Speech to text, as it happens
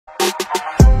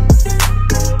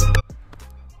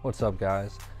What's up,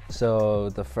 guys? So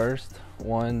the first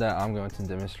one that I'm going to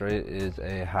demonstrate is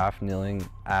a half kneeling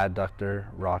adductor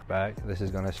rock back. This is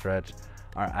going to stretch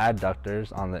our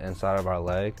adductors on the inside of our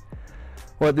leg.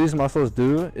 What these muscles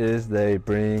do is they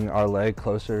bring our leg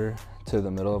closer to the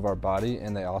middle of our body,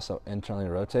 and they also internally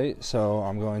rotate. So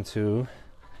I'm going to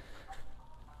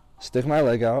stick my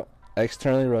leg out,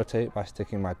 externally rotate by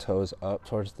sticking my toes up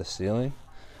towards the ceiling.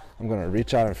 I'm going to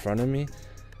reach out in front of me,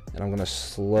 and I'm going to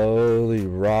slowly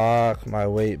rock my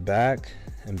weight back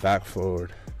and back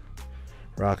forward.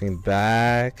 Rocking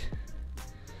back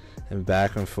and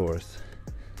back and forth.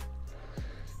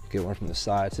 Get one from the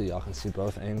side so y'all can see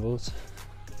both angles.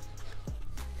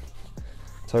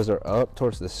 Toes are up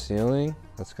towards the ceiling.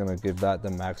 That's going to give that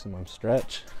the maximum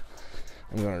stretch.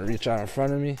 I'm going to reach out in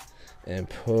front of me and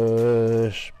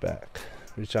push back.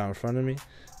 Reach out in front of me,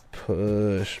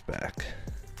 push back.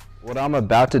 What I'm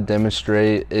about to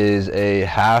demonstrate is a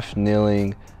half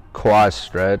kneeling quad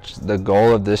stretch. The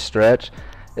goal of this stretch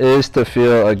is to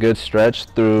feel a good stretch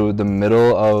through the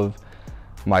middle of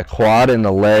my quad and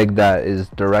the leg that is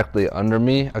directly under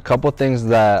me. A couple things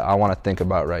that I want to think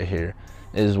about right here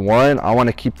is, one, I want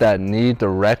to keep that knee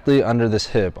directly under this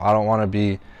hip. I don't want to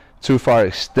be too far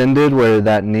extended where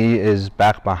that knee is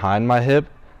back behind my hip.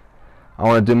 I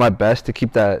want to do my best to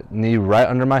keep that knee right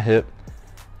under my hip.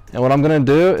 And what I'm going to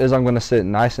do is I'm going to sit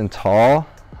nice and tall.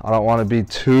 I don't want to be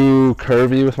too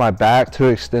curvy with my back, too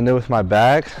extended with my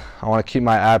back. I want to keep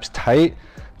my abs tight.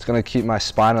 It's going to keep my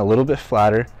spine a little bit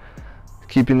flatter,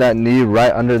 keeping that knee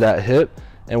right under that hip.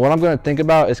 And what I'm going to think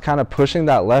about is kind of pushing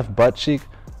that left butt cheek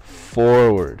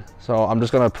forward. So I'm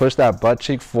just going to push that butt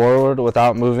cheek forward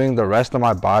without moving the rest of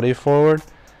my body forward.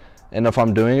 And if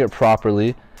I'm doing it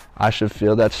properly, I should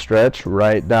feel that stretch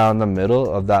right down the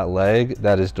middle of that leg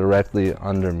that is directly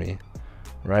under me,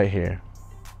 right here.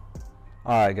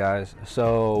 All right, guys,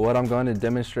 so what I'm going to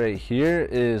demonstrate here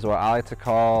is what I like to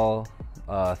call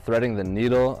threading the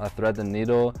needle. Thread the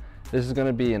needle. This is going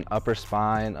to be an upper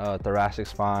spine, thoracic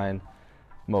spine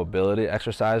mobility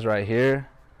exercise right here.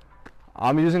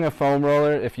 I'm using a foam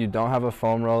roller. If you don't have a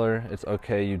foam roller, it's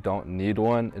okay. You don't need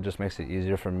one. It just makes it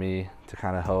easier for me to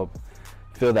kind of help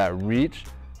feel that reach.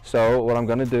 So what I'm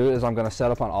going to do is I'm going to set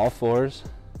up on all fours,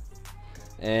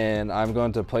 and I'm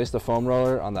going to place the foam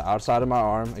roller on the outside of my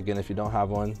arm. Again, if you don't have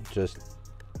one, just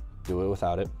do it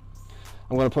without it.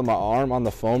 I'm going to put my arm on the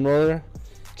foam roller,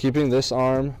 keeping this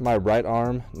arm, my right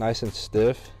arm, nice and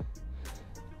stiff.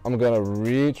 I'm going to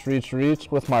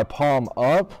reach with my palm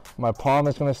up. My palm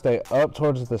is going to stay up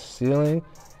towards the ceiling.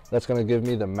 That's going to give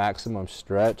me the maximum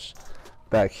stretch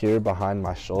back here behind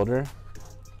my shoulder.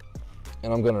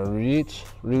 And I'm going to reach,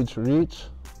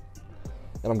 and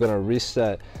I'm going to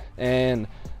reset. And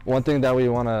one thing that we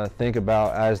want to think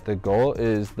about as the goal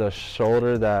is the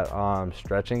shoulder that I'm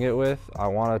stretching it with. I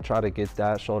want to try to get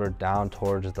that shoulder down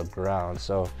towards the ground.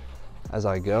 So as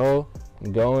I go,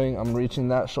 I'm reaching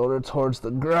that shoulder towards the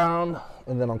ground,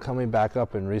 and then I'm coming back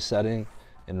up and resetting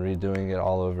and redoing it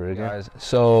all over again. Guys,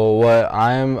 so what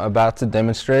I'm about to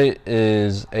demonstrate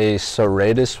is a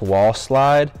serratus wall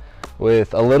slide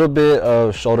with a little bit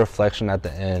of shoulder flexion at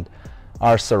the end.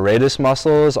 Our serratus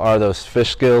muscles are those fish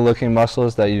scale looking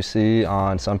muscles that you see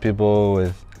on some people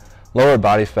with lower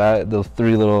body fat, the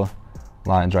three little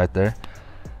lines right there.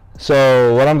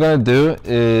 So what I'm gonna do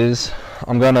is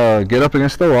I'm gonna get up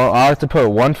against the wall. I like to put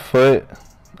one foot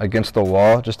against the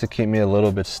wall just to keep me a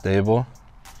little bit stable.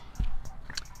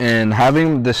 And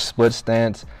having this split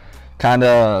stance kind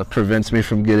of prevents me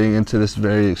from getting into this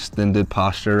very extended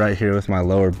posture right here with my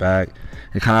lower back.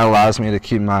 It kind of allows me to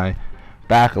keep my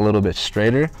back a little bit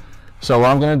straighter. So what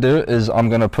I'm going to do is I'm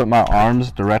going to put my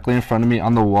arms directly in front of me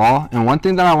on the wall. And one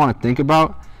thing that I want to think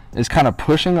about is kind of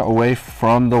pushing away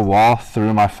from the wall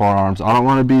through my forearms. I don't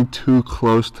want to be too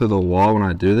close to the wall when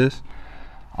I do this.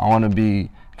 I want to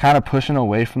be kind of pushing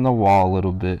away from the wall a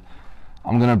little bit.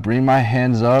 I'm going to bring my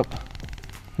hands up,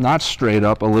 not straight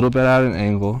up, a little bit at an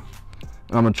angle.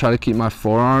 I'm going to try to keep my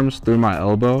forearms through my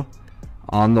elbow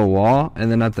on the wall,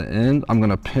 and then at the end I'm going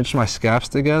to pinch my scaps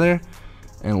together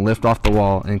and lift off the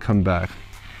wall and come back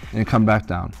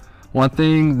down. One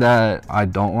thing that I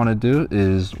don't want to do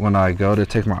is when I go to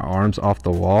take my arms off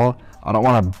the wall, I don't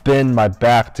want to bend my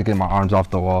back to get my arms off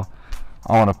the wall.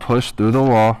 I want to push through the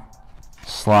wall,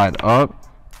 slide up,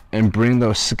 and bring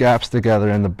those scaps together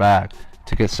in the back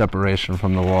to get separation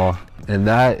from the wall. And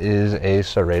that is a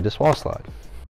serratus wall slide.